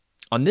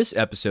On this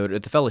episode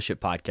of the Fellowship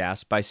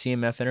Podcast by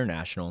CMF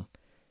International,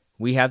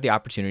 we have the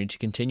opportunity to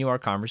continue our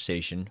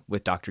conversation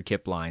with Dr.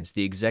 Kip Lines,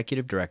 the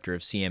Executive Director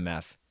of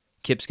CMF.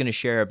 Kip's going to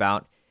share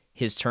about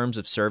his terms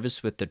of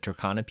service with the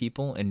Turkana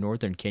people in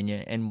northern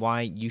Kenya and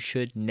why you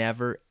should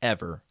never,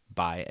 ever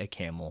buy a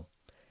camel.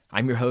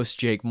 I'm your host,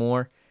 Jake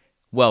Moore.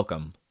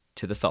 Welcome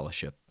to the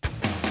Fellowship.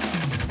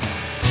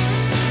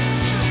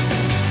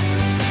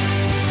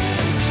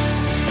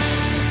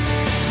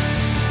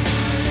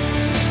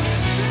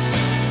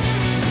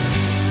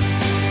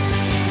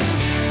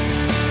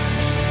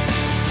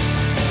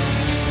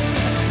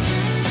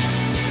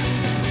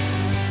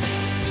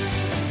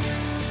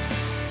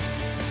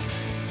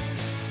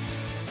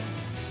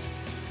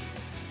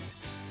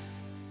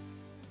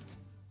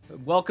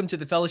 Welcome to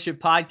the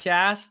Fellowship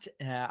Podcast.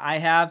 I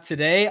have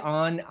today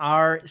on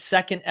our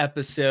second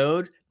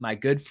episode, my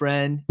good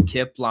friend,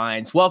 Kip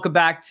Lines. Welcome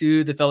back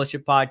to the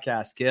Fellowship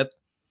Podcast, Kip.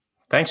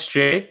 Thanks,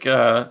 Jake.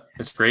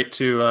 It's great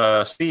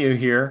to see you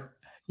here.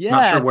 Yeah.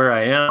 Not sure where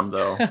I am,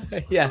 though.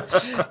 Yeah,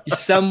 you're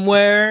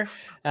somewhere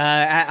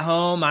at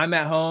home. I'm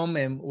at home,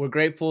 and we're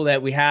grateful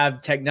that we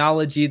have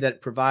technology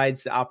that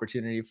provides the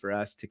opportunity for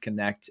us to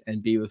connect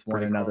and be with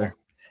one another. Cool.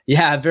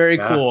 Yeah, very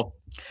cool.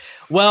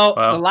 Well,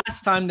 the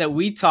last time that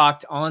we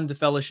talked on the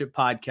Fellowship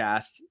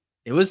Podcast,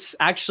 it was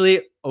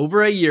actually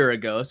over a year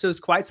ago. So it was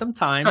quite some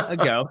time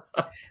ago,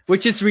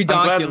 which is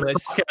ridiculous. I'm glad the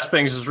podcast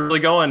things is really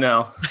going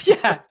now.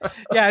 Yeah,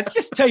 it's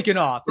just taking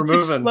off.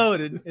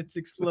 It's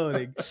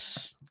exploding.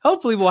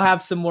 Hopefully we'll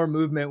have some more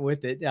movement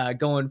with it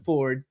going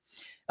forward.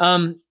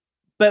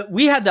 But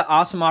we had the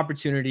awesome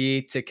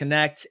opportunity to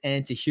connect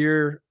and to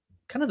hear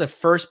kind of the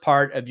first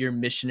part of your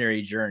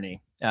missionary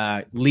journey,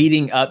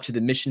 leading up to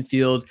the mission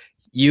field.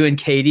 You and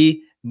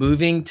Katie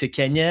moving to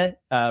Kenya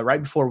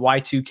right before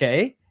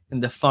Y2K,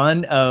 and the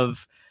fun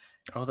of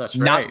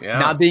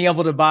not being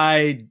able to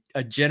buy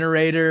a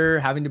generator,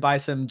 having to buy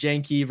some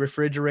janky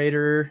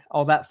refrigerator,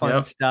 all that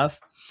fun stuff.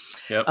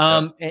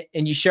 And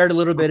you shared a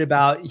little bit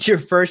about your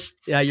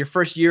first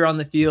year on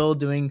the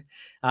field, doing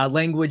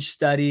language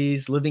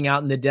studies, living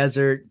out in the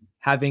desert,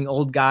 having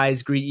old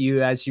guys greet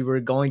you as you were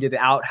going to the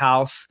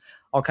outhouse,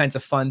 all kinds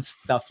of fun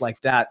stuff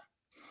like that.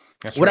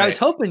 What I was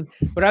hoping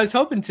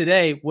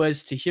today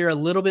was to hear a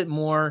little bit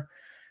more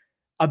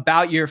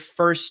about your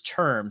first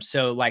term.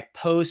 So like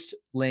post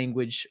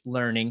language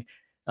learning,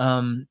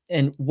 and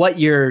what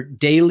your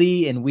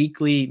daily and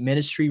weekly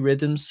ministry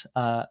rhythms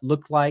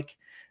look like.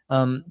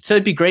 So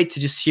it'd be great to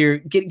just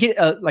get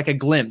a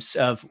glimpse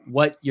of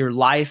what your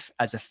life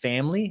as a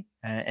family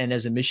and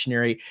as a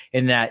missionary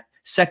in that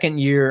second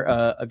year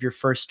of your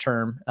first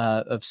term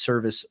of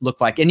service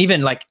looked like. And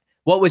even like,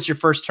 what was your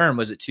first term?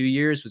 Was it 2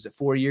 years? Was it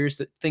 4 years?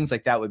 Things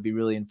like that would be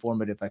really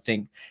informative, I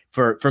think,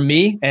 for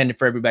me and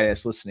for everybody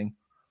that's listening.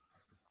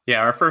 Yeah,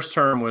 our first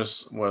term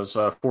was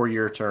a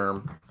 4-year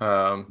term,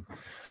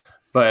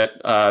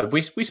 but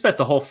we spent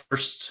the whole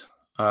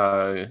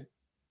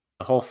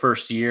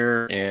first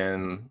year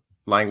in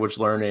language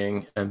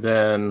learning, and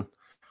then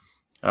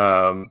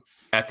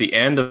at the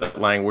end of that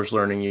language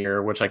learning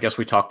year, which I guess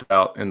we talked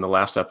about in the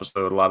last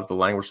episode, a lot of the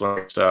language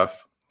learning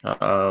stuff.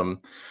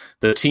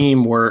 The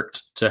team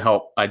worked to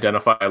help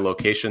identify a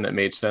location that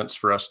made sense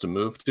for us to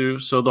move to.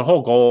 So the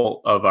whole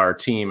goal of our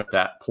team at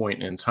that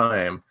point in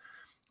time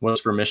was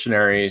for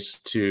missionaries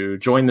to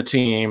join the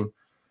team,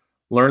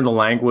 learn the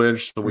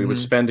language. So we would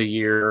spend a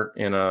year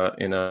in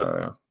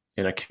a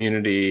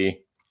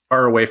community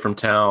far away from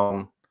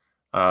town,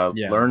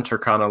 learn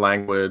Turkana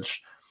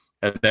language,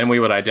 and then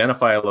we would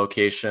identify a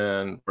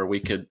location where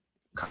we could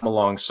come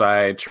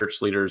alongside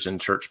church leaders in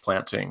church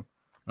planting.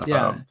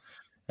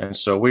 And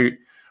so we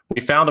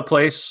found a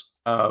place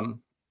toward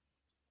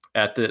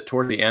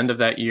the end of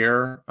that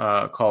year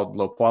called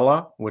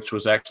Lopwala, which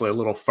was actually a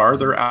little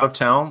farther out of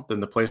town than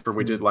the place where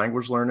we did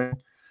language learning.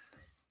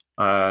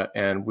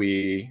 And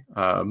we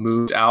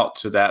moved out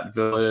to that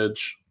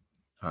village.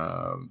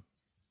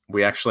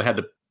 We actually had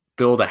to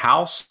build a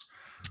house,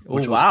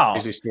 which was a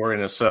crazy story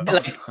in itself.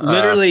 Like,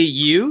 literally,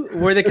 you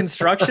were the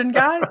construction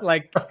guy,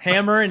 like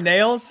hammer and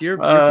nails. You're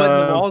putting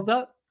the walls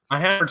up. I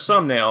hammered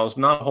some nails,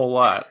 not a whole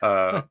lot.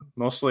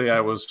 Mostly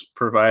I was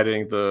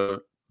providing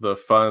the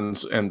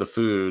funds and the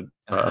food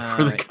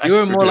for the guys. You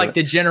were more like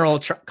the general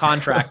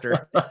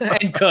contractor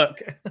and cook.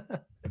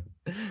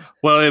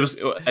 Well, it was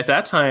at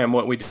that time,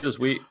 what we did is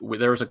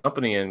there was a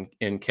company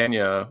in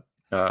Kenya,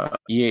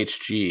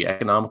 EHG,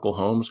 Economical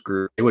Homes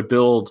Group. You would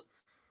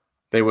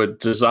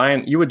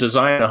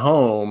design a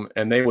home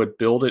and they would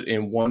build it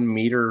in 1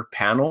 meter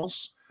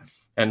panels.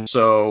 And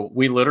so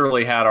we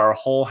literally had our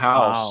whole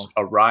house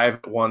arrive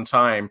at one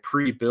time,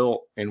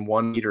 pre-built in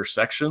 1 meter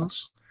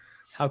sections.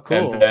 How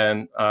cool! And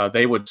then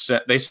they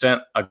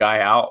sent a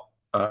guy out.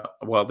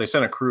 They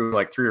sent a crew,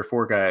 like 3 or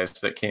 4 guys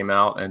that came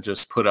out and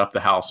just put up the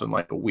house in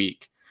like a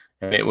week.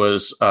 And it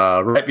was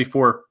right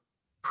before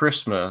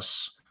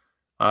Christmas.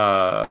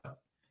 Right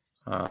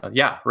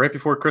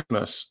before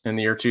Christmas in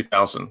the year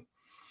 2000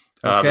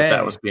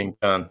 that was being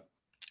done.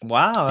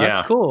 Wow,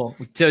 that's cool.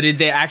 So did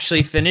they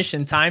actually finish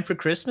in time for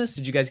Christmas?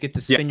 Did you guys get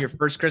to spend your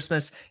first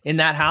Christmas in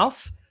that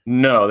house?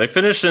 No, they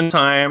finished in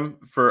time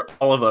for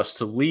all of us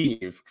to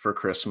leave for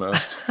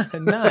Christmas.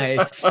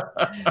 Nice.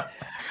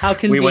 How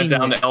convenient. We went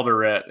down to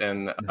Eldoret,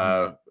 and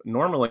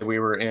normally we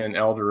were in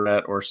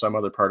Eldoret or some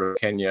other part of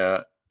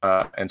Kenya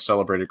and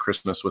celebrated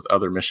Christmas with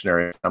other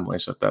missionary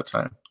families at that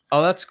time.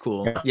 Oh, that's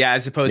cool. Yeah,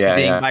 as opposed to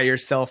being by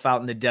yourself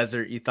out in the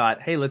desert, you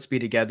thought, hey, let's be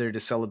together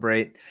to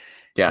celebrate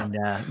and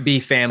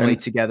be family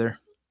together.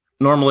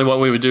 Normally what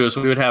we would do is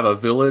we would have a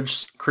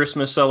village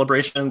Christmas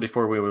celebration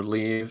before we would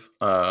leave,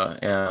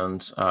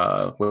 and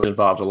which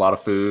involved a lot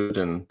of food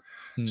and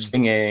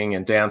singing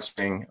and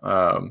dancing.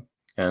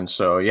 And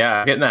so,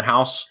 getting that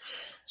house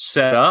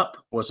set up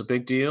was a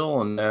big deal.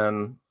 And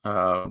then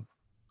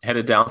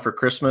headed down for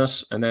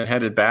Christmas and then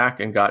headed back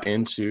and got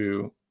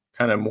into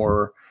kind of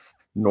more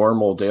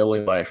normal daily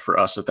life for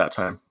us at that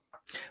time.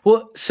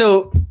 Well,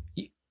 so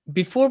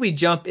before we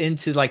jump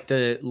into like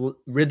the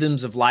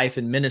rhythms of life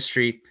and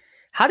ministry,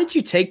 how did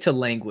you take to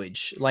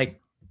language?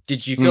 Like,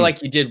 did you feel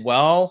like you did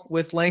well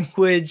with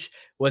language?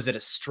 Was it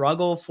a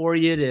struggle for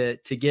you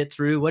to get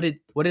through? What did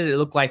it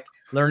look like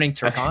learning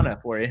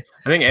Turkana for you?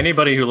 I think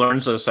anybody who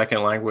learns a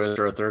second language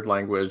or a third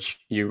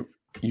language, you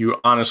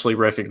honestly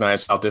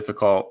recognize how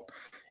difficult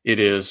it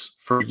is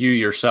for you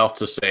yourself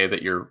to say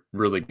that you're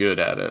really good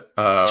at it.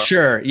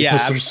 Sure. Yeah.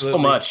 There's so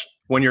much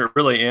when you're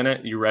really in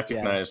it, you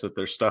recognize that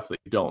there's stuff that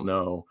you don't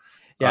know.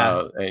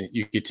 And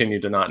you continue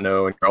to not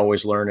know, and you're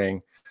always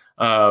learning.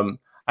 I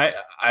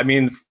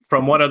mean,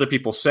 from what other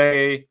people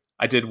say,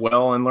 I did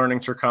well in learning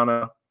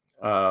Turkana.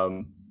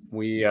 That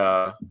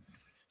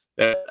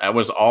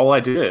was all I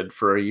did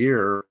for a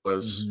year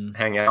was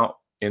hang out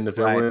in the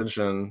village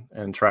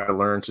and try to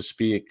learn to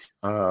speak.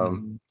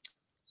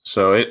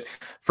 So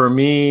for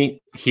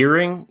me,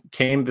 hearing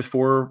came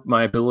before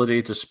my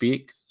ability to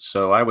speak.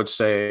 So I would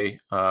say,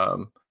 by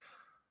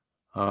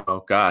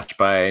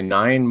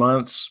 9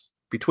 months,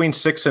 between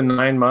 6 and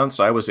 9 months,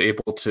 I was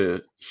able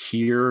to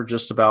hear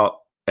just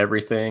about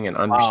everything and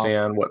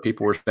understand what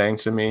people were saying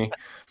to me,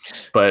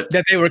 but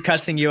that they were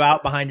cussing you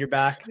out behind your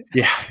back.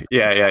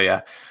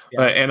 Yeah.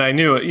 And I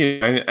knew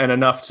it, and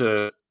enough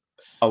to,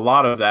 a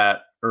lot of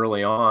that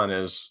early on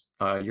is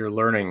you're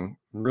learning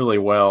really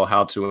well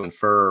how to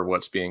infer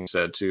what's being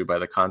said too by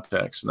the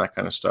context and that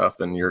kind of stuff.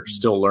 And you're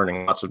still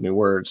learning lots of new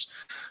words,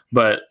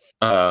 but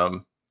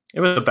it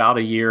was about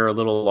a year, a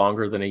little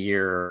longer than a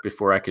year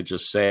before I could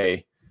just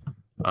say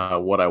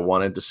what I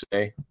wanted to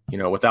say,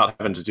 without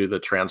having to do the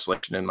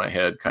translation in my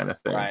head kind of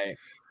thing. Right.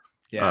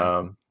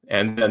 Yeah.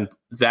 And then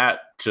that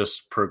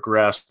just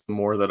progressed the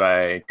more that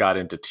I got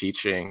into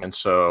teaching. And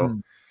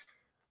so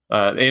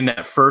in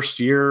that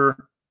first year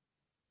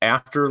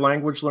after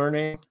language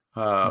learning,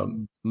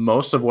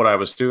 most of what I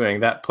was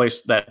doing, that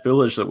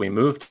village that we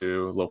moved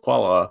to,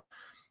 Lokwala,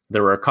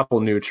 there were a couple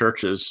new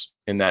churches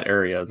in that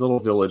area, little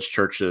village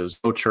churches,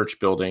 no church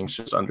buildings,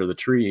 just under the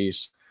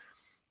trees.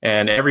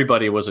 And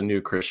everybody was a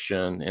new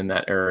Christian in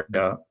that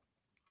area.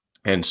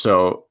 And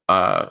so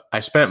I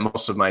spent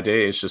most of my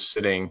days just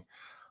sitting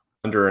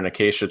under an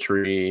acacia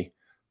tree,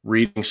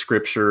 reading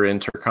scripture in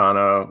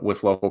Turkana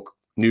with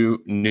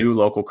new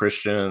local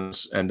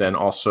Christians, and then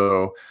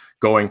also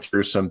going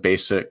through some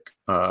basic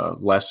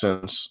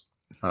lessons,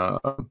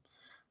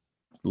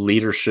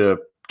 leadership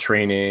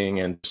training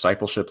and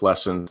discipleship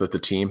lessons that the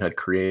team had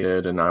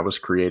created and I was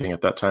creating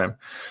at that time.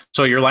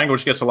 So your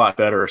language gets a lot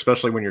better,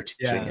 especially when you're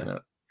teaching in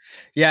it.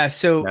 Yeah.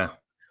 So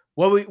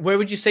where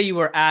would you say you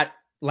were at,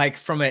 like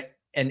from an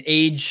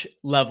age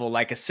level,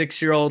 like a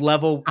 6-year-old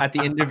level at the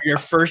end of your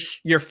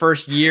first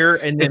year,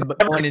 and then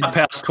going in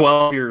past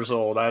 12 years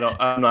old?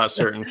 I'm not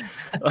certain.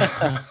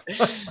 I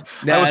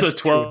was a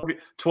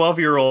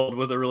 12-year-old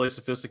with a really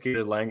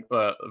sophisticated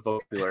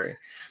vocabulary.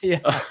 Yeah.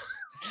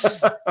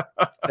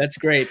 That's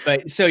great.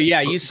 But so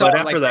you saw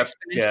like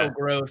exponential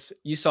growth.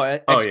 You saw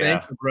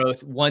exponential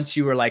growth once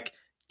you were like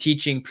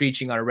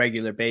preaching on a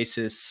regular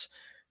basis,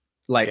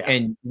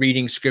 and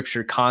reading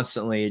scripture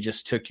constantly. It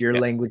just took your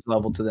language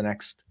level to the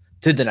next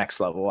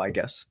level, I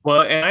guess.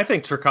 Well, and I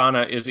think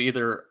Turkana is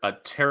either a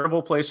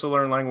terrible place to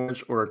learn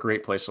language or a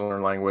great place to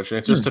learn language. And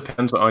it just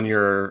depends on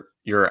your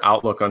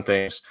outlook on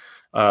things.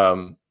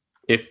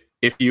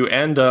 If you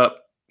end up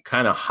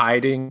kind of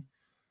hiding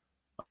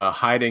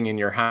in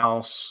your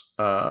house,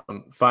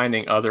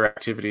 finding other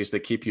activities that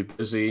keep you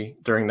busy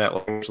during that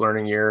language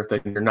learning year, then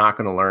you're not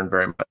going to learn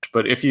very much.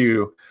 But if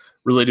you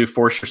really do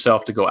force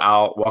yourself to go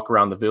out, walk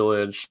around the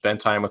village, spend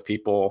time with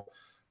people,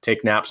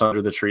 take naps under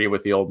the tree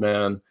with the old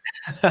men,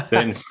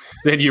 then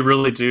you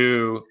really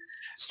do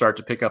start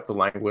to pick up the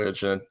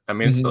language. And I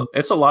mean,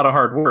 it's a lot of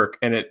hard work,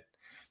 and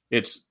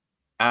it's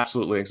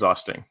absolutely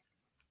exhausting.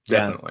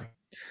 Definitely.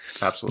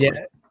 Absolutely.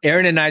 Yeah.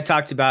 Aaron and I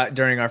talked about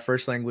during our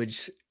first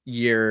language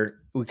year,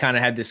 we kind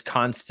of had this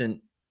constant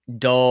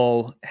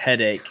dull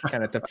headache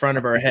kind of at the front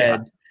of our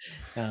head.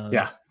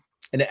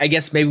 And I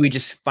guess maybe we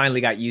just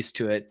finally got used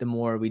to it the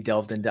more we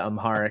delved into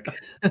Amharic.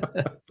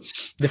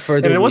 The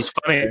further. And it was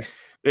funny.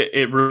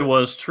 It really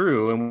was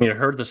true. And we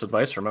heard this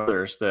advice from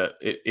others that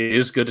it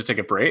is good to take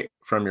a break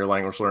from your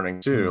language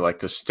learning too, like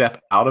to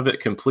step out of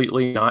it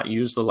completely, not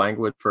use the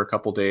language for a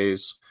couple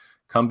days,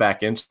 come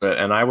back into it,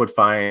 and I would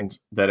find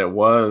that it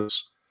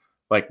was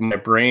like my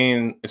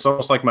brain, it's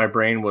almost like my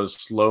brain was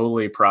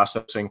slowly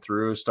processing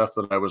through stuff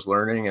that I was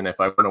learning. And if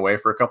I went away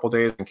for a couple of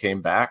days and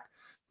came back,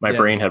 my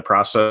brain had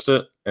processed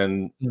it,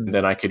 and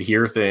then I could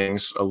hear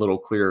things a little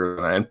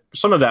clearer. And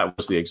some of that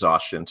was the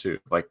exhaustion too.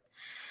 Like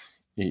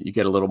you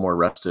get a little more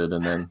rested,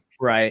 and then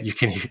you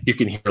can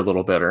hear a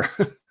little better.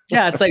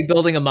 Yeah, it's like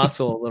building a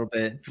muscle a little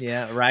bit.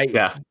 Yeah, right.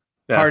 Yeah.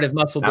 Part of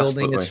muscle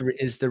building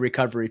is the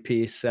recovery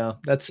piece. So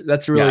that's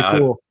really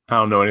cool. I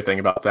don't know anything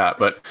about that,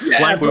 but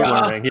language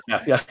learning.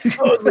 Yeah.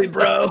 Totally,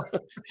 bro.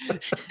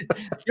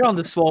 You're on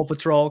the swole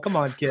patrol. Come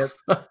on, Kip.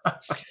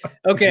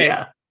 Okay.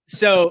 Yeah.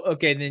 So,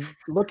 then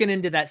looking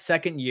into that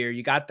second year,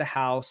 you got the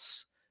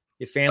house,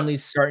 your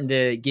family's starting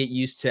to get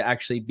used to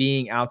actually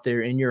being out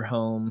there in your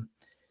home.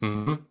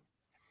 Mm-hmm.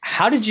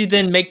 How did you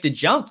then make the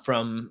jump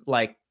from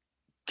like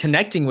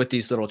connecting with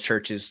these little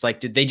churches? Like,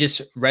 did they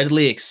just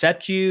readily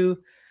accept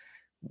you?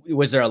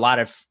 Was there a lot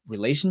of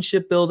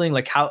relationship building?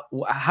 Like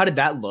how did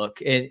that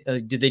look? And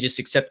did they just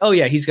accept, oh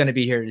yeah, he's going to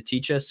be here to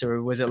teach us?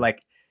 Or was it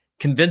like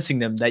convincing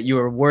them that you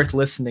were worth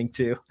listening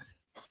to?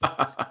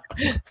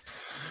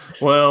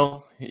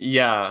 Well,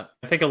 yeah,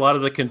 I think a lot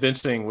of the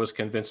convincing was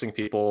convincing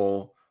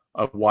people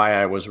of why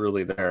I was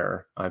really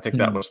there. I think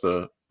that was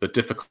the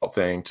difficult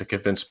thing, to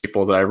convince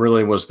people that I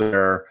really was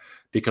there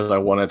because I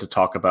wanted to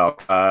talk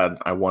about God.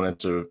 I wanted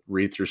to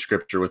read through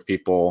scripture with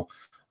people.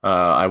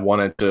 I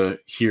wanted to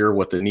hear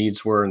what the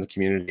needs were in the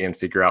community and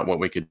figure out what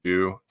we could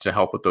do to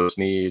help with those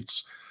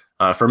needs.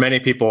 For many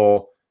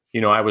people,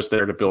 I was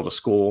there to build a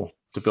school,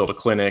 to build a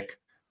clinic,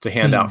 to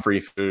hand out free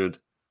food,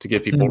 to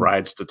give people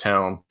rides to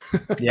town.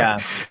 Yeah.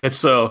 And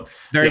so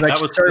very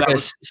much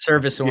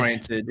service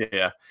oriented.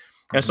 Yeah.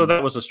 And so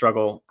that was a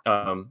struggle.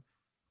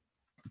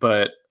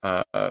 But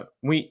the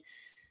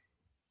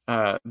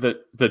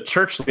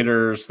church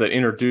leaders that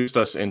introduced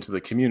us into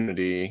the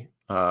community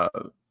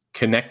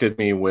connected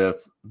me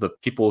with the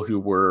people who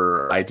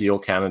were ideal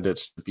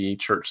candidates to be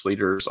church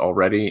leaders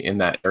already in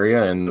that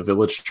area and the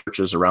village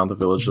churches around the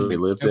village that we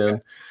lived in.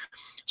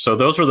 So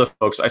those were the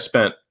folks. I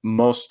spent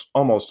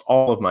almost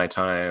all of my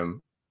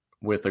time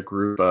with a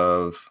group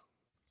of,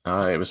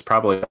 it was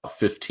probably about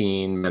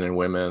 15 men and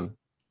women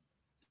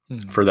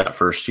for that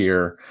first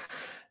year.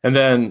 And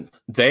then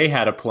they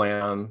had a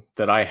plan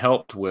that I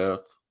helped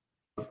with,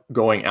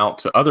 going out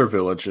to other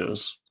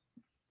villages.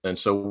 And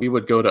so we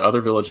would go to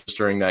other villages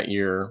during that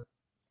year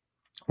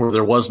where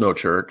there was no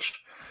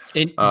church.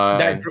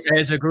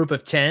 As a group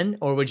of 10,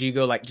 or would you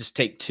go like just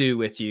take 2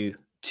 with you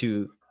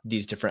to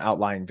these different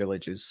outlying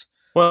villages?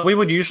 Well, we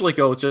would usually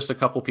go with just a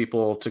couple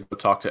people to go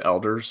talk to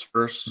elders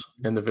first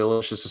in the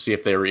village, just to see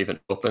if they were even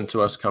open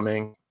to us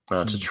coming,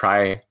 to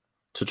try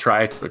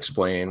to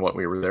explain what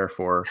we were there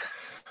for.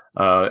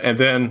 And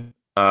then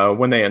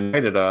when they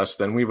invited us,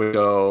 then we would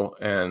go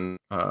and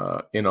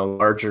in a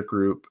larger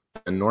group,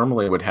 and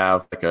normally would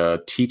have like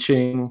a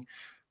teaching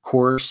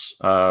course.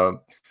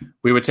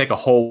 We would take a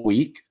whole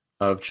week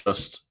of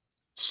just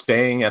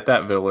staying at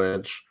that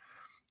village,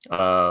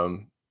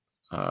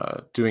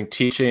 doing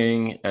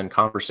teaching and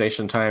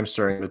conversation times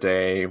during the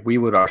day. We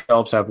would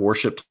ourselves have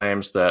worship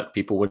times that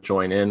people would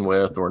join in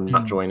with or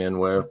not join in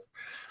with.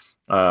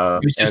 It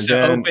was just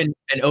an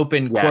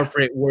open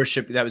corporate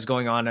worship that was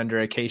going on under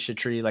acacia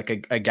tree,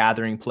 like a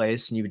gathering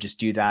place, and you would just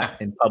do that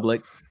in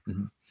public.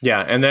 Mm-hmm.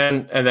 Yeah, and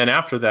then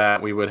after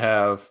that, we would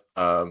have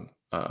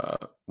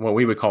what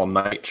we would call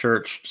night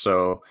church.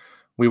 So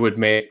we would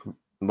make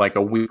like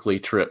a weekly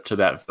trip to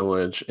that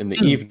village in the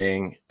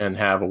evening and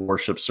have a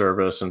worship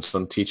service and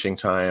some teaching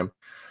time.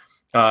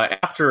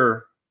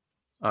 After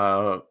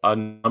a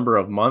number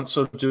of months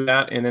of doing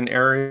that in an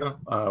area,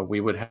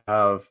 we would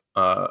have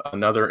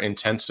another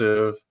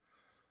intensive,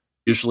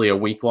 usually a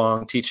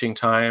week-long teaching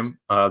time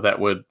that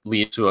would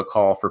lead to a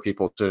call for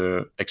people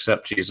to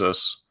accept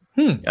Jesus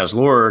as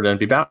Lord and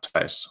be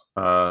baptized.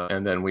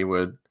 And then we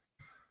would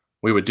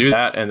do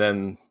that, and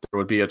then there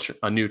would be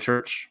a new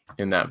church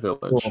in that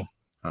village. Cool.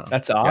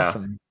 That's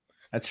awesome. Yeah.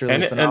 That's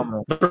really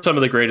phenomenal. And those were some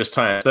of the greatest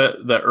times.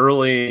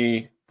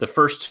 The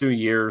first 2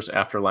 years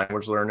after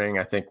language learning,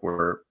 I think,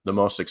 were the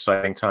most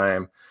exciting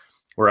time,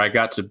 where I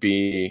got to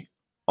be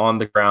on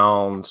the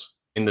ground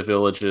in the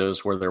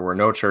villages where there were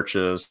no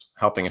churches,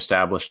 helping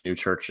establish new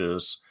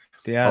churches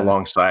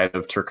alongside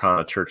of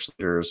Turkana church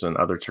leaders and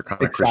other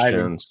Turkana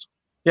Christians.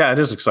 Yeah, it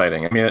is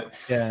exciting. I mean,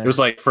 it was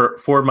like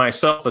for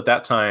myself at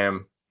that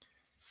time,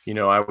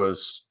 I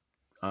was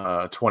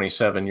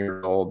 27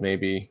 years old,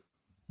 maybe.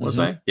 Was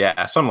I?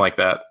 Yeah, something like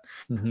that.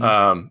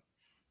 Mm-hmm.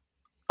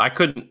 I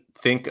couldn't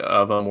think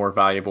of a more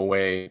valuable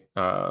way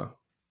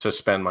to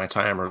spend my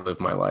time or live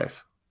my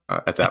life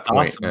at that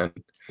point. Awesome.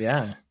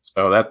 And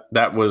so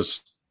that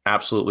was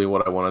absolutely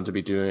what I wanted to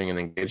be doing and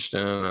engaged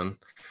in,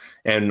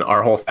 and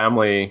our whole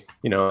family,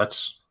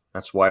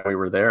 that's why we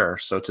were there.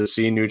 So to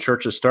see new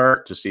churches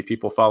start, to see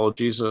people follow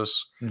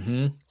Jesus,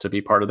 to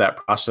be part of that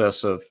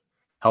process of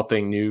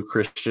helping new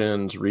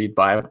Christians read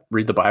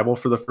the Bible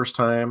for the first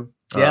time.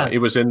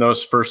 It was in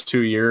those first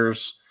 2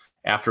 years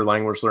after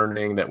language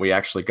learning that we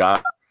actually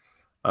got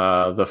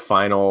the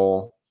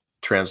final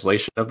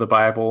translation of the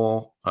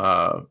Bible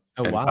and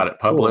got it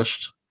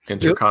published in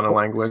Turkana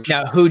language.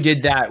 Now, who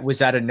did that? Was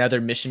that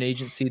another mission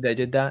agency that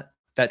did that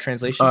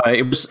translation?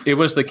 It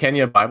was the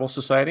Kenya Bible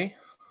Society.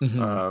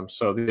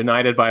 So the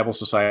United Bible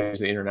Society is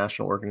the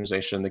international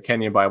organization. The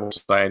Kenya Bible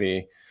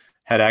Society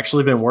had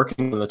actually been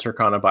working on the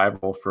Turkana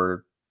Bible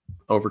for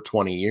over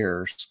 20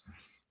 years.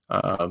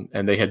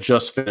 And they had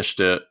just finished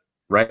it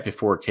right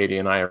before Katie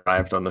and I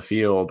arrived on the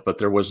field, but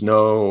there was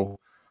no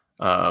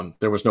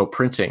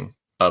printing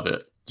of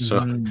it. So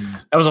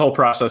that was a whole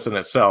process in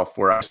itself,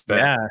 where I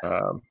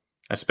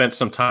spent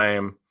some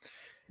time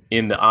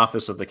in the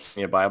office of the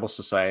Kenya Bible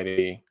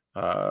Society,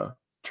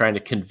 trying to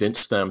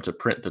convince them to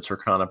print the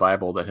Turkana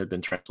Bible that had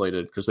been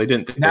translated, because they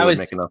didn't think they would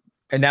make enough.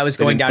 And that was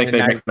going down to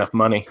make enough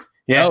money.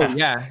 Yeah. Oh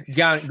yeah.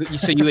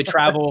 So you would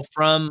travel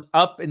from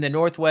up in the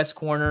northwest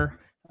corner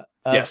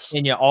of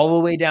Kenya all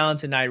the way down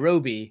to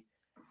Nairobi,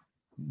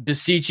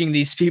 beseeching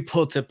these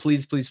people to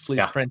please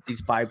print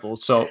these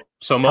Bibles. So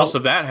most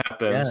of that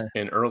happened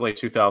in early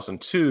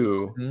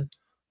 2002.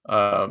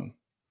 Our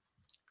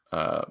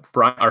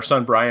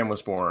son Brian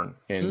was born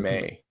in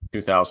May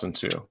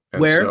 2002.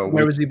 And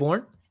where was he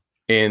born?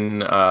 In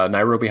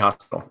Nairobi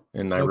Hospital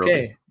in Nairobi.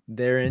 Okay,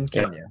 there in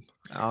Kenya.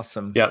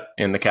 Awesome. Yep,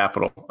 in the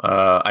capital.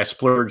 I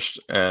splurged,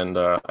 and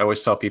I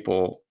always tell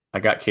people I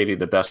got Katie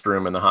the best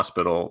room in the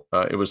hospital.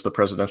 It was the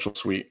presidential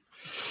suite.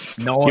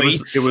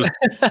 Nice.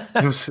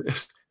 It was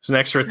an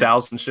extra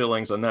 1,000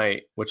 shillings a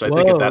night, which I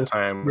think at that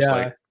time was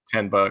like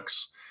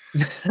 $10.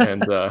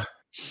 And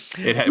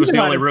it was the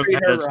only room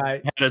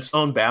that had its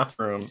own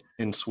bathroom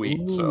in suite.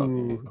 Ooh,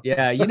 so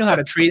yeah, you know how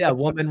to treat a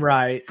woman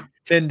right.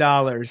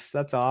 $10.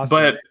 That's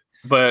awesome.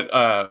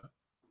 But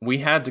we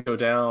had to go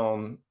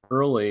down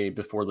early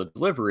before the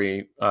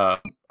delivery.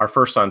 Our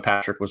first son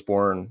Patrick was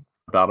born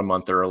about a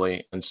month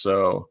early, and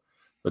so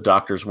the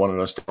doctors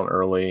wanted us down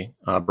early.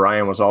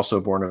 Brian was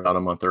also born about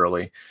a month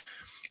early,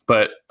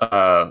 but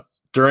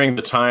during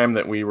the time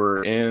that we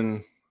were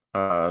in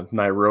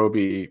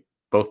Nairobi,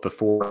 both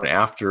before and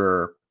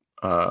after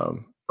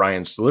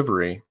Brian's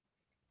delivery,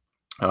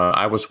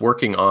 I was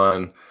working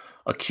on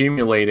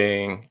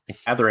accumulating and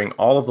gathering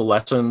all of the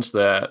lessons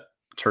that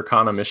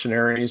Turkana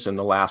missionaries in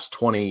the last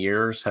 20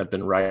 years had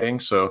been writing.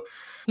 So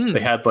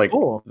they had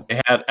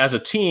as a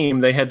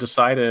team, they had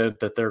decided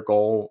that their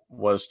goal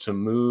was to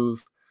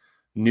move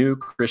new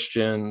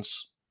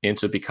Christians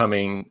into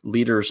becoming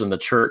leaders in the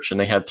church. And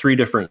they had 3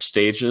 different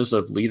stages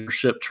of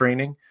leadership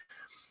training.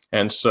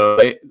 And so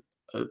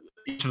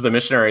each of the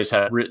missionaries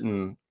had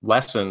written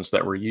lessons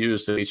that were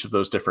used at each of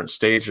those different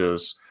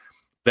stages.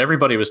 But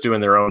everybody was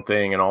doing their own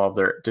thing in all of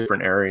their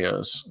different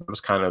areas. It was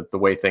kind of the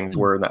way things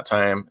were in that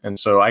time. And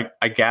so I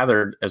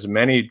gathered as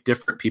many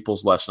different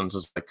people's lessons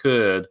as I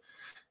could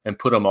and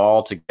put them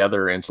all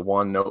together into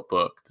one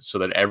notebook so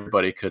that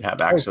everybody could have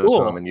access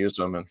to them and use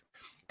them, and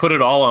put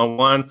it all on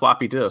one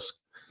floppy disk.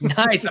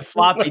 Nice, a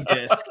floppy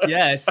disk.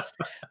 Yes.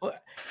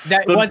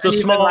 The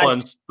small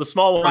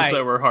ones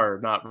that were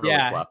hard, not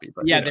really floppy.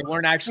 But, they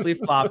weren't actually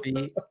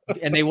floppy,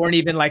 and they weren't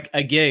even like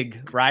a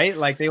gig, right?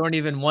 Like they weren't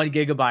even 1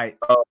 gigabyte.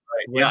 Oh,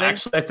 right. Yeah,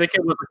 actually, I think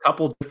it was a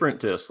couple different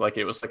disks. Like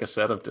it was like a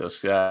set of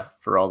disks,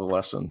 for all the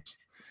lessons.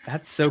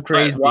 That's so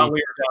crazy. But while we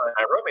were down in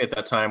Nairobi at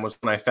that time was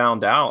when I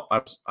found out.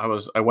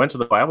 I went to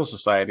the Bible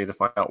Society to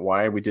find out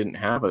why we didn't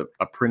have a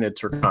printed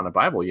Turkana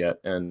Bible yet,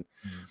 and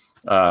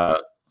I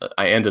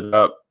ended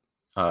up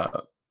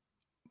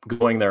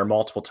going there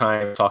multiple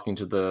times, talking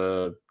to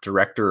the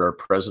director or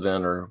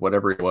president or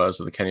whatever it was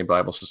of the Kenya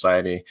Bible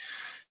Society.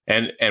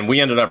 And we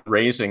ended up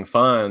raising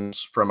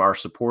funds from our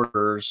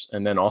supporters,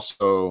 and then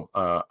also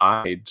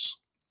IDES,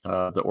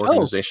 the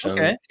organization,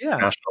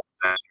 National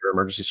Disaster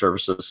Emergency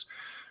Services,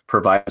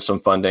 provided some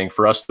funding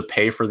for us to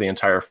pay for the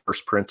entire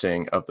first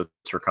printing of the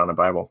Turkana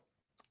Bible.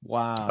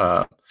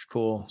 Wow, that's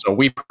cool. So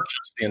we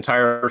purchased the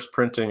entire first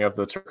printing of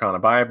the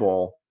Turkana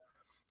Bible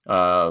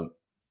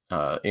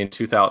in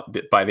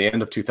 2000 by the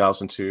end of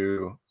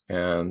 2002,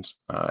 and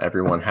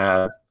everyone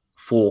had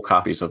full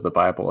copies of the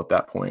Bible at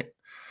that point,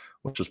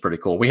 which was pretty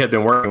cool. We had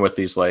been working with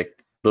these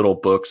like little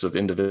books of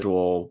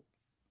individual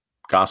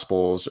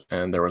gospels,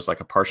 and there was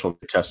like a partial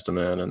New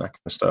Testament and that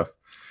kind of stuff.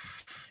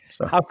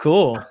 So how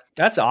cool.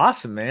 That's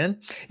awesome, man.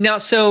 Now,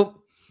 so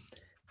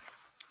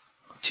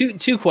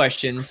two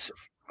questions.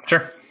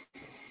 Sure.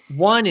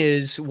 One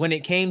is, when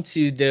it came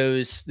to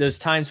those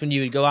times when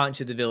you would go out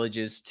into the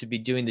villages to be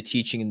doing the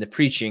teaching and the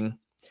preaching,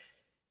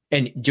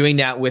 and doing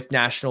that with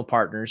national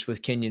partners,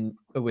 with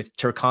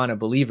Turkana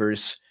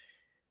believers,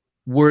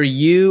 were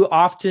you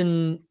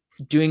often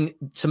doing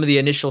some of the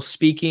initial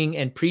speaking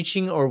and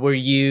preaching, or were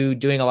you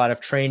doing a lot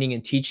of training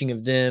and teaching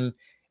of them,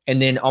 and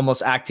then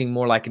almost acting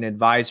more like an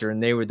advisor,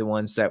 and they were the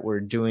ones that were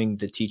doing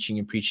the teaching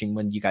and preaching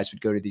when you guys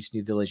would go to these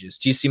new villages?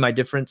 Do you see my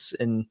difference?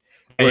 And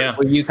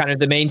were you kind of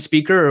the main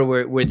speaker,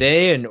 or were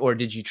they, or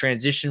did you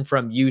transition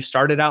from you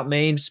started out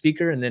main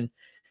speaker and then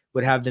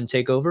would have them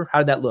take over? How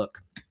did that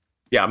look?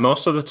 Yeah,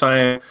 most of the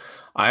time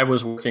I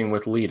was working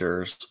with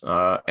leaders,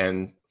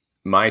 and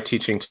my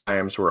teaching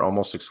times were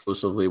almost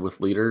exclusively with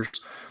leaders.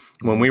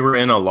 When we were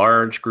in a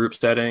large group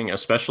setting,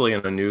 especially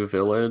in a new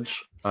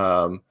village,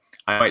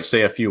 I might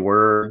say a few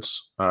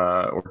words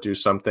or do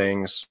some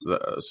things,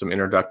 some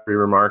introductory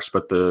remarks,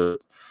 but the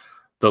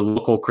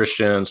local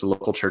Christians, the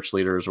local church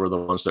leaders were the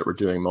ones that were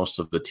doing most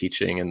of the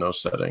teaching in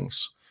those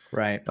settings.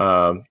 Right.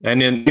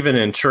 And even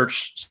in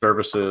church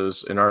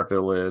services in our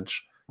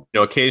village,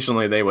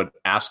 occasionally they would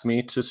ask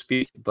me to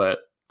speak, but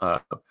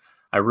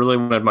I really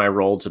wanted my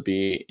role to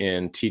be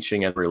in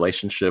teaching and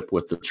relationship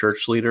with the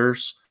church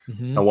leaders.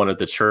 Mm-hmm. I wanted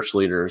the church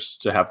leaders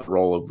to have the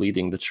role of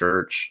leading the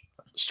church,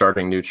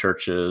 starting new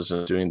churches,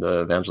 and doing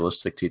the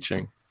evangelistic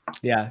teaching.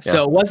 Yeah.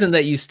 So it wasn't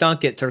that you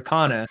stunk at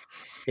Turkana.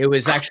 It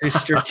was actually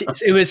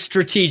it was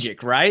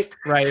strategic, right?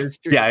 Right.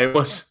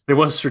 It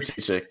was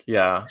strategic.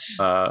 Yeah.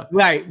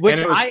 Right.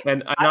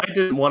 And I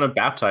didn't want to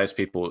baptize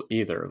people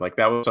either. Like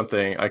that was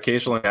something.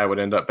 Occasionally, I would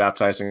end up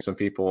baptizing some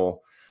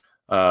people,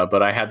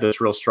 but I had this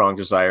real strong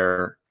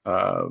desire.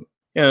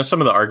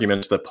 Some of the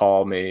arguments that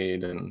Paul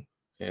made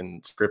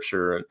in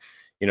Scripture, and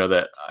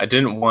that I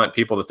didn't want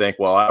people to think,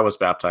 well, I was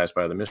baptized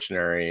by the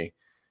missionary.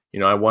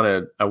 I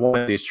wanted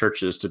these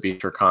churches to be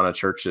Turkana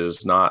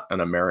churches, not an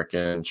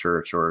American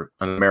church or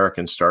an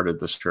American started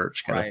this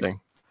church kind of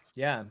thing.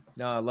 Yeah,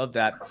 no, I love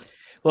that.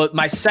 Well,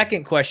 my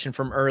second question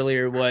from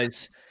earlier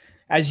was,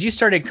 as you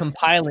started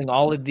compiling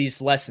all of these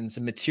lessons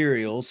and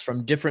materials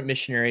from different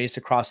missionaries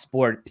across the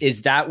board,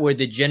 is that where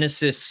the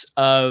genesis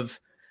of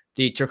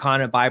the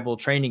Turkana Bible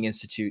Training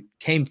Institute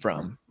came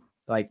from?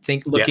 Like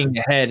looking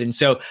ahead. And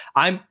so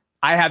I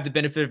have the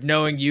benefit of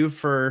knowing you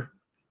for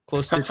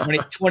close to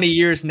 20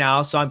 years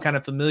now. So I'm kind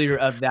of familiar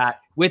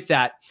with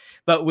that.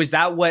 But would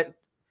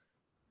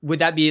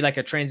that be like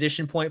a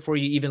transition point for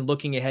you, even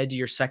looking ahead to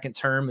your second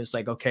term? Is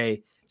like,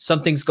 okay,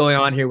 something's going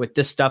on here with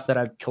this stuff that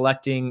I'm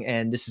collecting,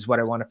 and this is what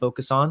I want to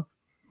focus on?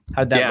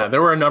 How'd that work?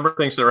 There were a number of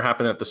things that were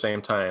happening at the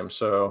same time.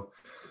 So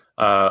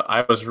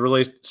I was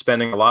really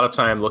spending a lot of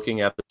time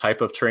looking at the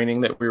type of training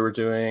that we were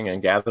doing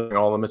and gathering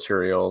all the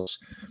materials.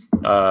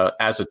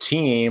 As a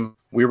team,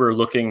 we were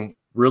looking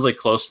really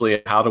closely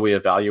at how do we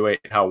evaluate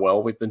how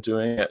well we've been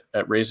doing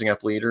at raising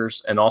up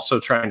leaders, and also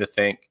trying to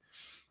think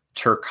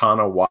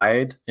Turkana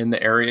wide in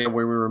the area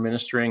where we were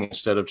ministering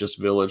instead of just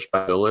village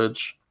by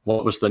village.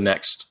 What was the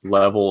next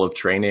level of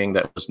training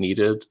that was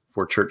needed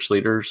for church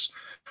leaders?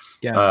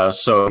 By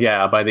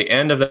the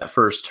end of that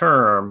first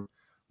term,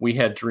 we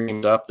had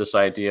dreamed up this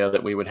idea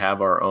that we would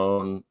have our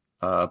own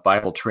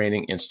Bible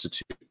Training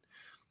Institute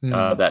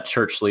that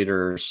church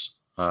leaders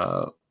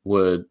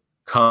would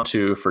come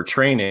to for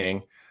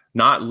training,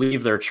 not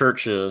leave their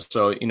churches.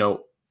 So,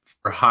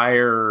 for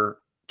higher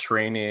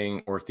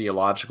training or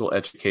theological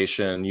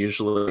education,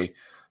 usually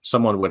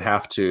someone would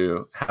have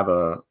to have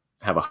a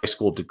high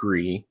school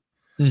degree,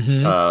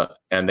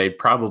 and they'd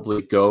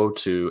probably go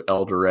to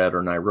Eldoret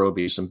or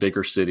Nairobi, some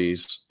bigger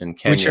cities in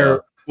Kenya.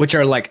 Which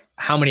are like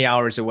how many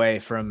hours away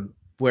from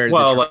where?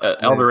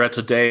 Eldoret's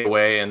a day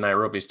away and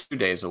Nairobi's 2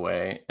 days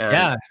away.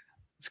 And,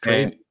 it's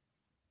crazy.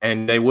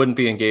 And they wouldn't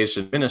be engaged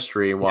in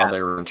ministry while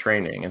they were in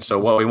training. And so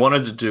what we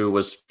wanted to do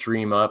was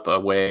dream up a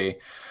way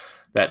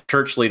that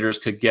church leaders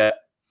could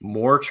get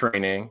more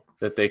training,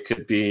 that they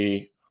could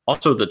be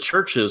also, the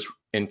churches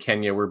in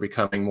Kenya were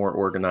becoming more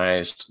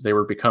organized. They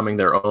were becoming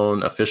their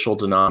own official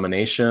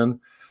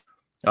denomination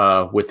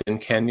within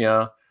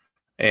Kenya.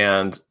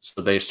 And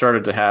so they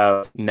started to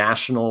have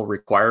national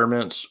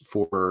requirements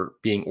for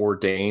being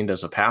ordained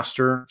as a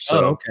pastor.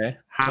 So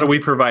how do we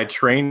provide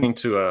training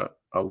to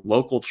a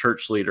local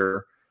church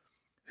leader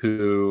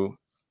who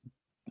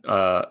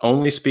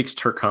only speaks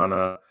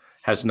Turkana,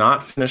 has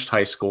not finished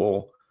high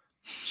school,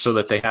 so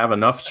that they have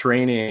enough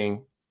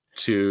training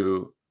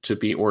to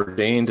be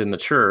ordained in the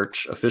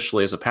church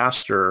officially as a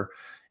pastor,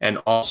 and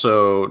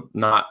also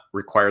not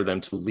require them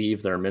to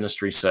leave their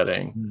ministry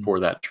setting for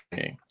that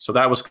training? So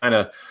that was kind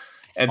of,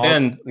 and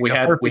then we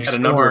had a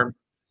number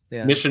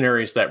of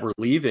missionaries that were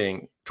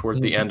leaving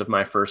toward the end of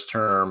my first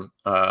term,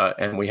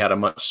 and we had a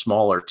much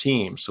smaller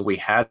team. So we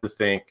had to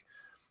think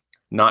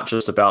not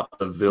just about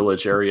the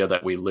village area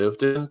that we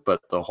lived in,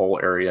 but the whole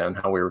area and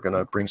how we were going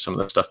to bring some of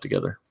that stuff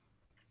together.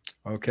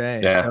 Okay.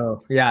 Yeah.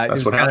 So it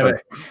was kind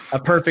of a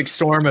perfect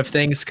storm of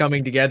things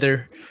coming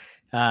together,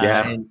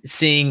 and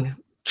seeing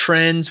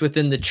trends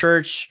within the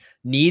church,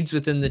 needs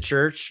within the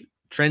church,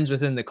 trends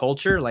within the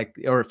culture,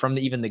 or from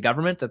even the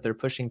government, that they're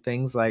pushing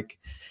things like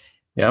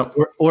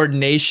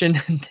ordination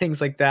and things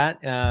like that.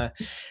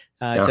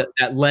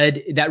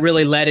 That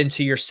really led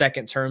into your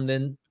second term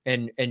then,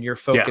 and your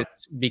focus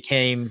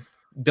became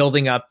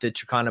building up the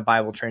Turkana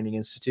Bible Training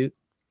Institute.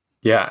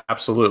 Yeah,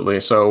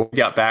 absolutely. So we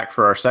got back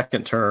for our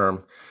second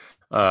term.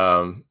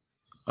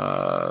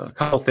 A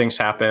couple things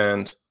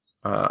happened.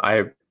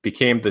 I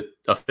became the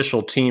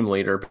official team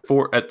leader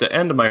at the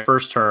end of my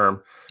first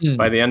term.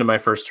 By the end of my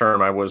first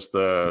term, I was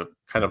the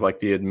kind of like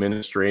the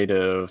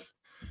administrative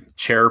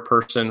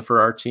chairperson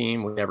for our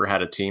team. We never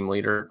had a team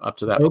leader up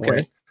to that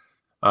point.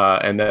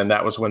 And then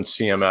that was when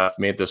CMF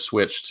made the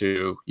switch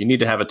to, you need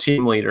to have a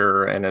team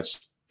leader, and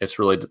it's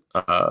really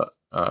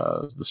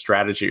the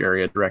strategy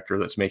area director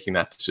that's making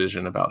that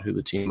decision about who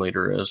the team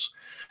leader is.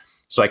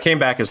 So I came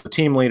back as the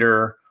team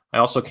leader. I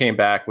also came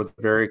back with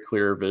a very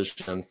clear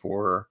vision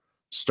for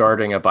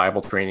starting a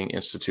Bible training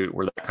institute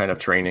where that kind of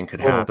training could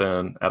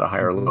happen at a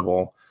higher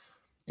level.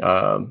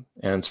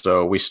 And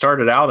so we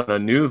started out in a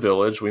new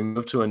village. We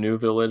moved to a new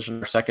village in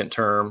our second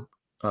term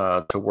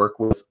to work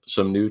with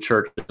some new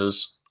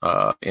churches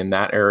in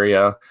that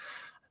area.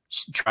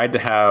 Tried to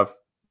have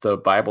the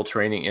Bible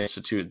Training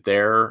Institute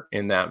there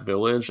in that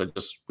village.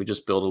 We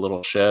just built a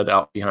little shed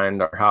out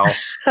behind our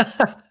house,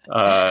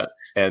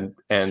 and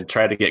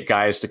tried to get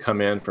guys to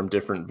come in from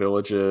different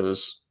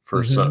villages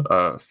for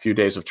a few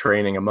days of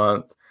training a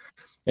month.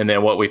 And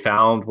then what we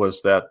found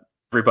was that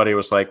everybody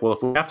was like, well,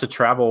 if we have to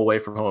travel away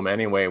from home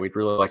anyway, we'd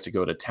really like to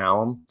go to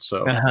town.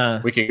 So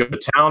we can go to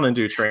town and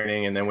do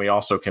training, and then we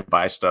also can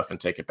buy stuff and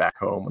take it back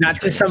home.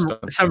 Not to some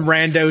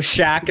rando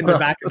shack in the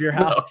back of your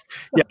house.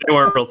 Yeah, they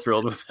weren't real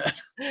thrilled with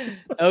that.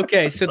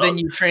 Okay, so then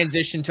you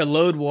transitioned to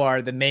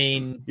Lodwar, the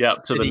main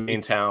to the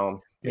main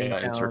town. In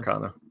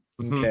Turkana.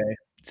 Okay,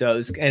 so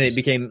it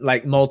became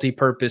like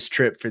multi-purpose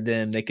trip for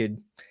them. They could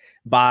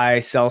buy,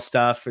 sell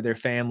stuff for their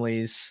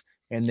families,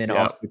 and then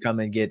also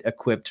come and get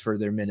equipped for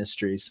their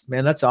ministries.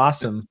 Man, that's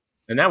awesome.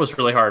 And that was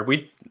really hard.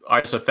 We,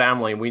 as a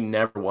family, we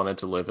never wanted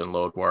to live in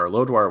Lodwar.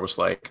 Lodwar was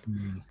like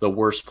the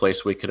worst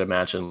place we could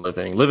imagine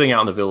living. Living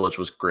out in the village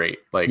was great.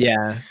 Like,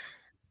 the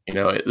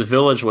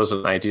village was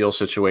an ideal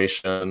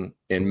situation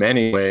in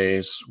many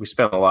ways. We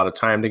spent a lot of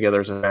time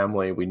together as a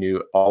family. We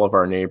knew all of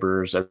our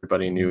neighbors.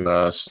 Everybody knew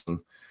us. And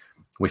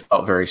we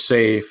felt very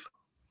safe.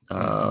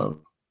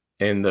 In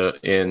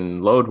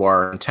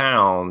Lodwar in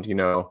town,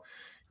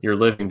 you're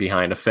living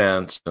behind a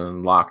fence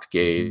and locked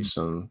gates,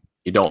 and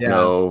you don't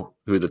know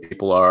who the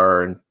people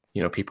are, and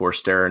people are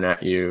staring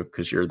at you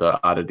because you're the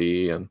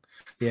oddity. And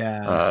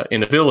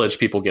in a village,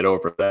 people get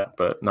over that,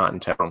 but not in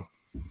town.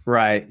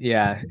 Right.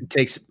 Yeah. It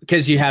takes,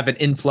 because you have an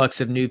influx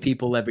of new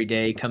people every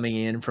day coming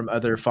in from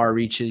other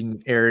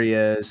far-reaching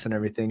areas and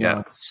everything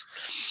else.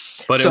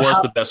 But it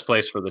was the best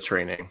place for the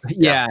training.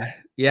 Yeah.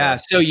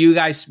 So you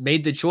guys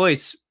made the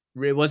choice.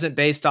 It wasn't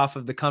based off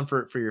of the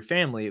comfort for your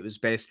family. It was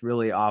based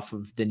really off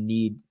of the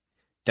need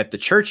that the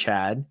church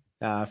had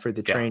for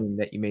the training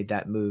that you made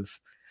that move.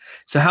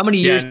 So how many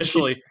years?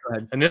 Initially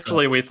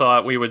we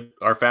thought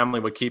our family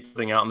would keep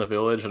living out in the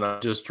village, and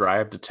I'd just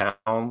drive to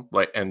town,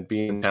 and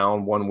be in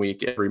town 1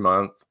 week every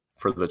month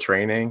for the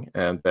training.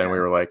 And then we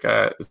were like,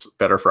 it's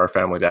better for our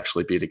family to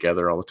actually be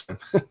together all the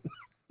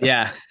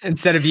time.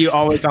 Instead of you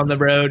always on the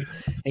road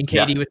and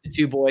Katie with the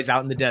two boys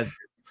out in the desert.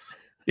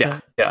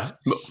 Yeah.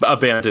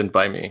 Abandoned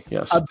by me.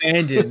 Yes.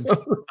 Abandoned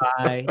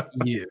by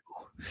you.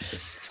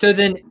 So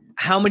then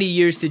how many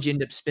years did you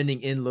end up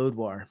spending in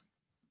Lodwar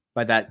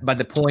by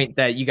the point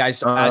that you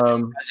guys as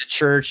a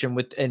church and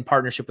in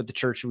partnership with the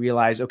church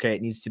realized, okay,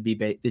 it needs to be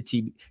the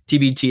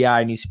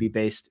TBTI needs to be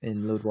based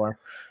in Lodwar?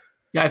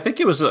 Yeah, I think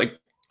it was the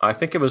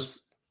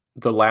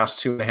last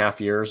 2.5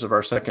 years of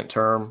our second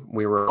term.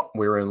 We were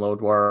in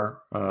Lodwar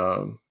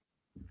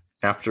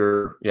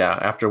after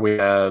we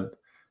had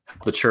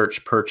the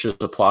church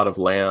purchased a plot of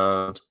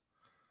land,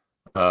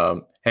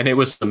 and it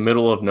was the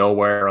middle of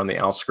nowhere on the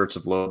outskirts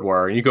of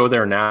Lodwar. You go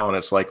there now, and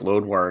it's like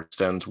Lodwar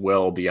extends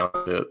well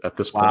beyond it at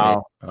this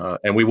point,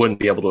 and we wouldn't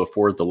be able to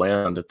afford the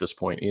land at this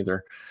point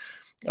either.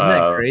 Isn't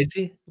that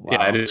crazy? Wow.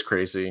 Yeah, it is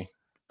crazy.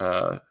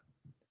 Wait,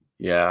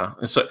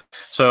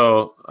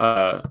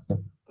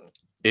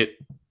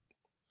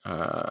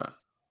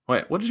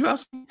 what did you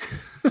ask me?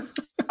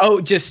 Oh,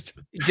 just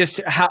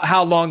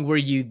how long were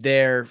you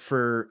there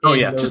for?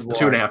 Just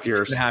 2.5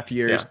 years. 2.5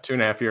 years. Yeah,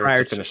 2.5 years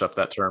to finish up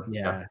that term.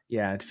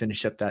 To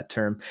finish up that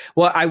term.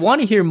 Well, I want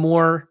to hear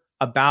more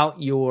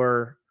about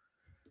your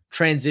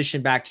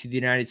transition back to the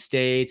United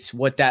States,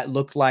 what that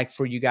looked like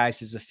for you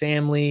guys as a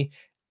family,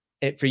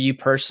 for you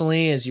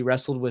personally, as you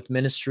wrestled with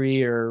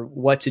ministry or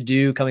what to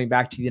do coming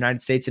back to the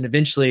United States, and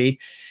eventually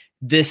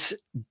this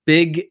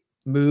big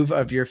move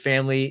of your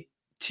family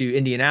to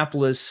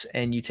Indianapolis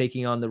and you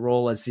taking on the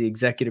role as the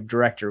executive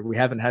director. We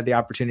haven't had the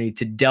opportunity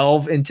to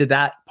delve into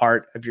that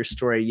part of your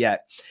story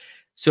yet.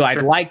 So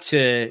I'd like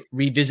to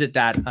revisit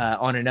that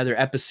on another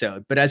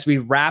episode. But as we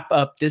wrap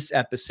up this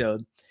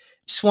episode,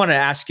 just want to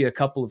ask you a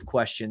couple of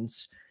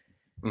questions.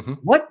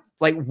 What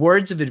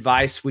words of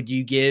advice would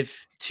you give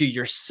to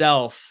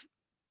yourself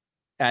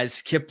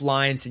as Kip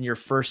Lyons in your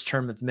first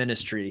term of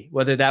ministry,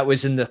 whether that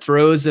was in the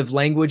throes of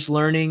language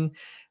learning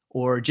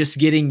or just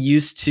getting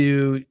used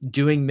to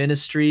doing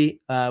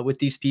ministry with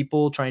these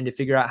people, trying to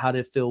figure out how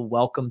to feel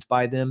welcomed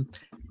by them?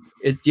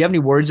 Do you have any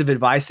words of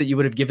advice that you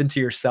would have given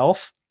to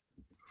yourself?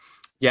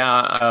 Yeah,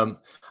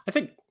 I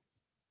think,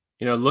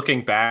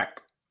 looking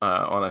back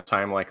on a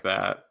time like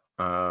that,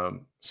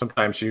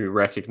 sometimes you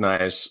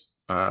recognize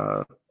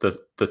the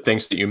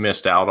things that you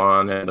missed out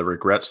on and the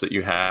regrets that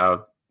you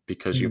have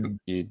because you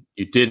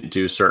didn't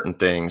do certain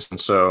things.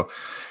 And so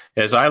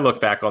as I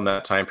look back on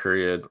that time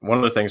period, one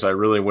of the things I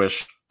really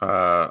wish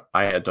I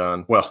had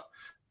done, one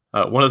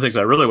of the things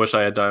I really wish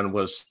I had done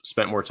was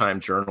spent more time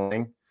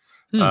journaling.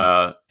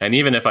 And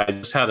even if I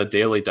just had a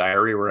daily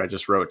diary where I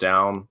just wrote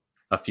down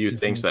a few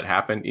things that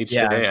happened each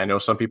day. I know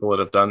some people that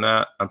have done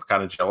that. I'm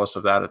kind of jealous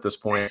of that at this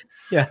point.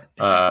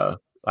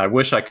 I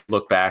wish I could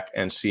look back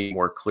and see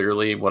more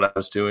clearly what I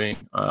was doing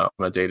on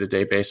a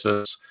day-to-day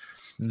basis.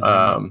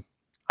 Mm-hmm.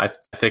 I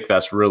think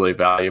that's really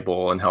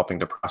valuable in helping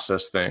to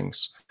process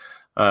things.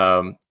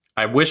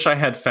 I wish I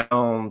had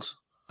found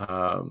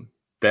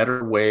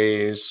better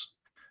ways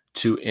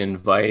to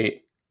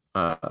invite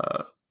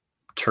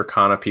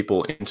Turkana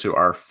people into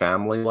our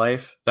family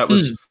life. That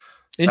was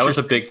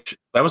a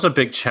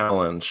big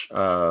challenge.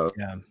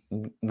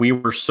 We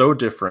were so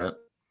different.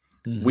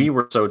 Mm-hmm. We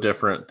were so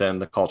different than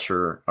the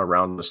culture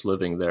around us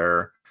living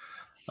there,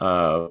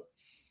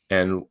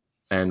 and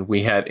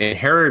we had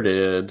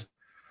inherited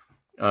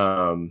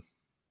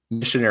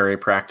missionary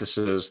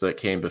practices that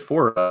came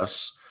before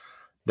us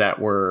that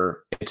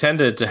were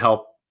intended to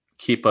help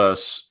keep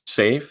us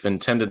safe,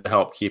 intended to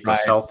help keep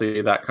us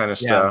healthy, that kind of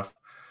stuff.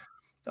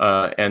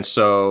 And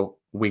so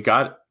we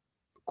got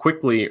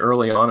quickly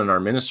early on in our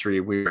ministry,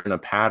 we were in a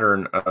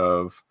pattern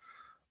of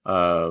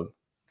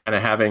kind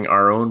of having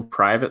our own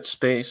private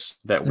space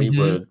that we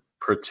would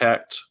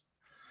protect.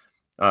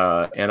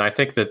 And I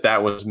think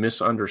that was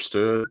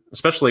misunderstood,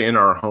 especially in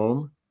our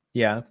home.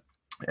 Yeah.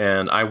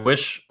 And I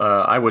wish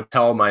I would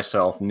tell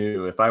myself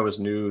if I was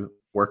new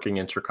working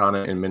in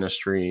Turkana in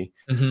ministry,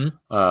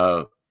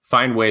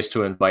 find ways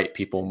to invite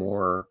people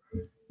more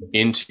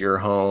into your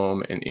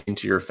home and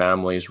into your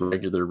family's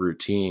regular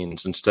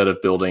routines instead of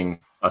building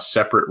a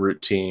separate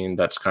routine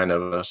that's kind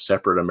of a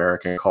separate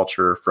American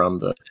culture from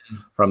the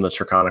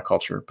Turkana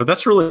culture. But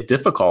that's really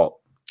difficult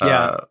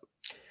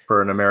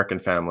for an American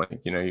family,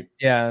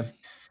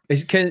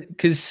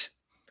 because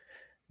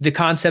the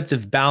concept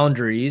of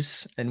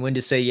boundaries and when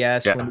to say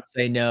yes, when to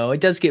say no, it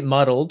does get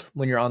muddled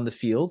when you're on the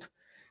field.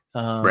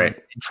 And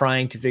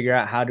trying to figure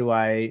out, how do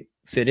I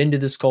fit into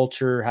this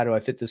culture? How do I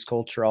fit this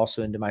culture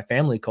also into my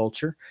family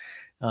culture?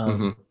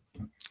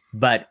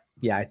 But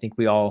yeah, I think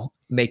we all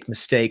make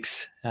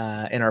mistakes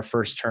in our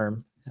first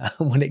term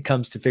when it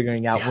comes to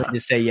figuring out when to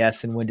say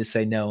yes and when to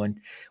say no and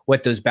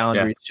what those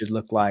boundaries should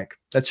look like.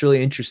 That's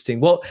really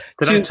interesting. Well,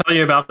 did I tell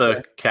you about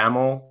the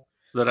camel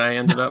that I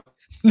ended up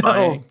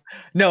buying?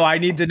 No, I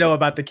need to know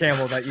about the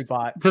camel that you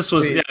bought. This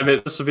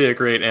would be a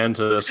great end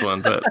to this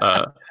one. But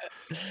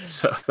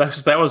so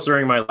that was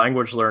during my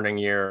language learning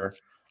year.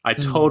 I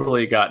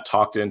totally got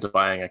talked into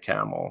buying a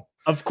camel.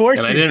 Of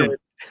course, and I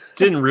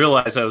didn't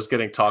realize I was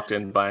getting talked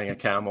into buying a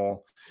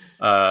camel,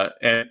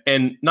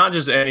 and not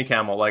just any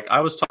camel. Like, I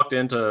was talked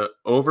into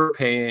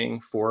overpaying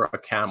for a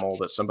camel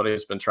that somebody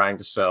has been trying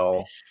to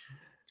sell,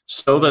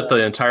 so that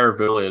the entire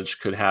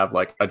village could have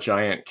like a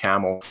giant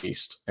camel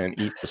feast and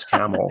eat this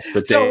camel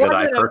the day that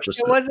I purchased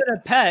it. It wasn't a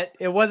pet.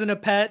 It wasn't a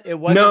pet. It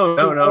wasn't.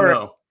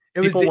 No.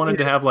 People wanted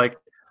to have like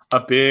a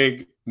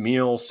big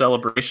meal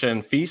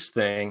celebration feast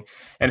thing.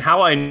 And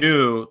how I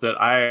knew that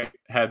I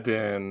had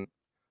been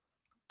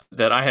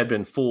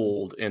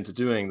fooled into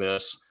doing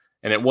this,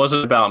 and it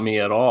wasn't about me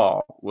at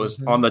all,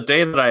 was on the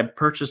day that I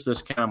purchased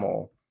this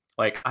camel.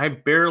 Like, I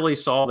barely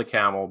saw the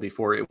camel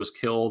before it was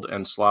killed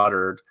and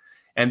slaughtered.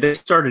 And they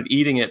started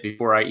eating it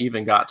before I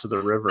even got to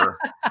the river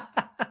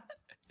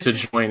to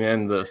join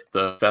in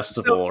the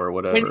festival or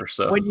whatever.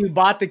 So when you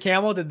bought the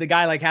camel, did the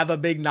guy like have a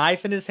big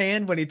knife in his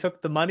hand when he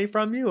took the money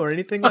from you or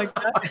anything like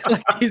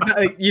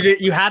that?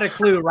 You had a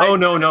clue, right? Oh,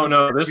 no.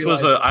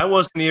 I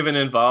wasn't even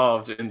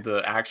involved in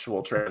the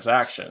actual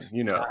transaction.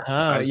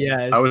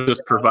 I was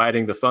just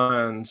providing the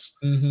funds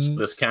so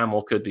this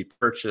camel could be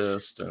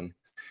purchased. And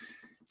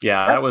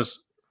that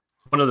was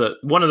one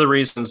of the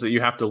reasons that you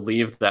have to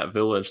leave that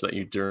village that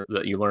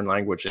you learn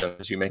language in,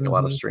 is you make a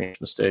lot of strange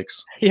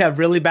mistakes. Yeah,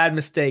 really bad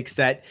mistakes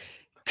that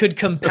could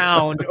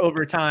compound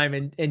over time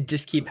and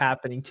just keep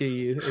happening to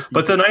you.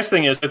 But the nice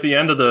thing is, at the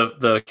end of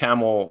the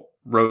camel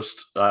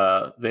roast,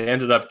 they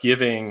ended up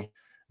giving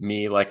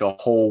me like a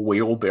whole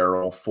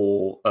wheelbarrow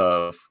full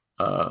of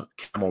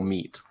camel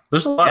meat.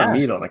 There's a lot of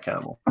meat on a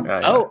camel.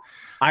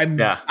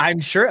 I'm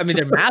sure. I mean,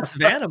 they're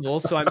massive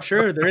animals, so I'm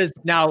sure there is.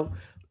 Now,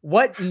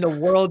 what in the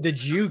world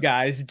did you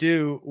guys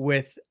do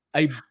with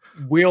a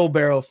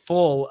wheelbarrow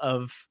full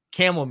of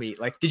camel meat?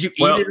 Like, did you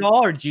eat it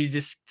all, or did you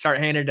just start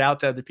handing it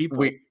out to other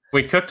people?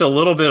 We cooked a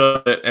little bit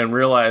of it and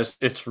realized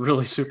it's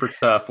really super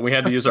tough. We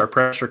had to use our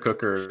pressure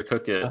cooker to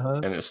cook it,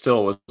 and it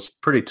still was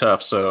pretty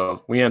tough.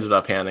 So we ended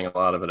up handing a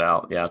lot of it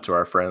out, to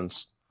our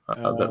friends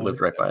that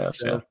lived right by us.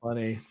 So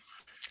funny.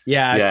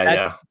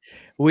 Yeah.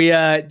 We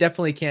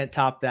definitely can't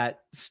top that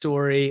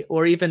story,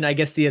 or even, I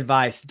guess, the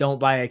advice: don't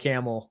buy a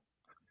camel.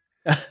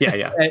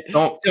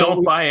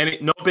 Don't buy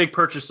no big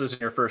purchases in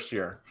your first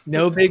year.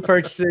 No big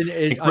purchases,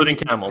 including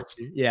camels.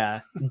 Yeah,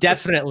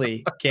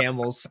 definitely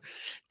camels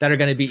that are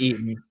going to be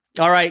eaten.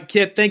 All right,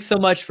 Kip, thanks so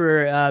much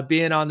for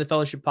being on the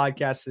Fellowship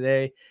Podcast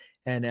today,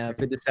 and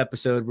for this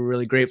episode. We're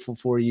really grateful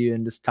for you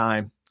in this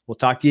time. We'll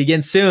talk to you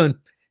again soon.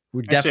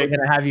 We're definitely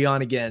going to have you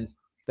on again.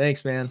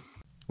 Thanks, man.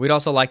 We'd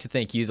also like to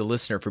thank you, the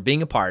listener, for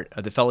being a part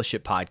of the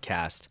Fellowship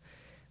Podcast.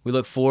 We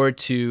look forward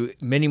to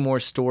many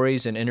more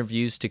stories and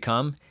interviews to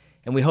come.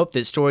 And we hope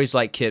that stories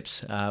like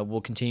Kip's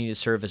will continue to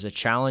serve as a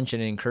challenge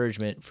and an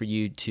encouragement for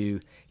you to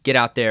get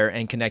out there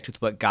and connect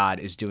with what God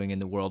is doing in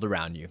the world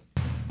around you.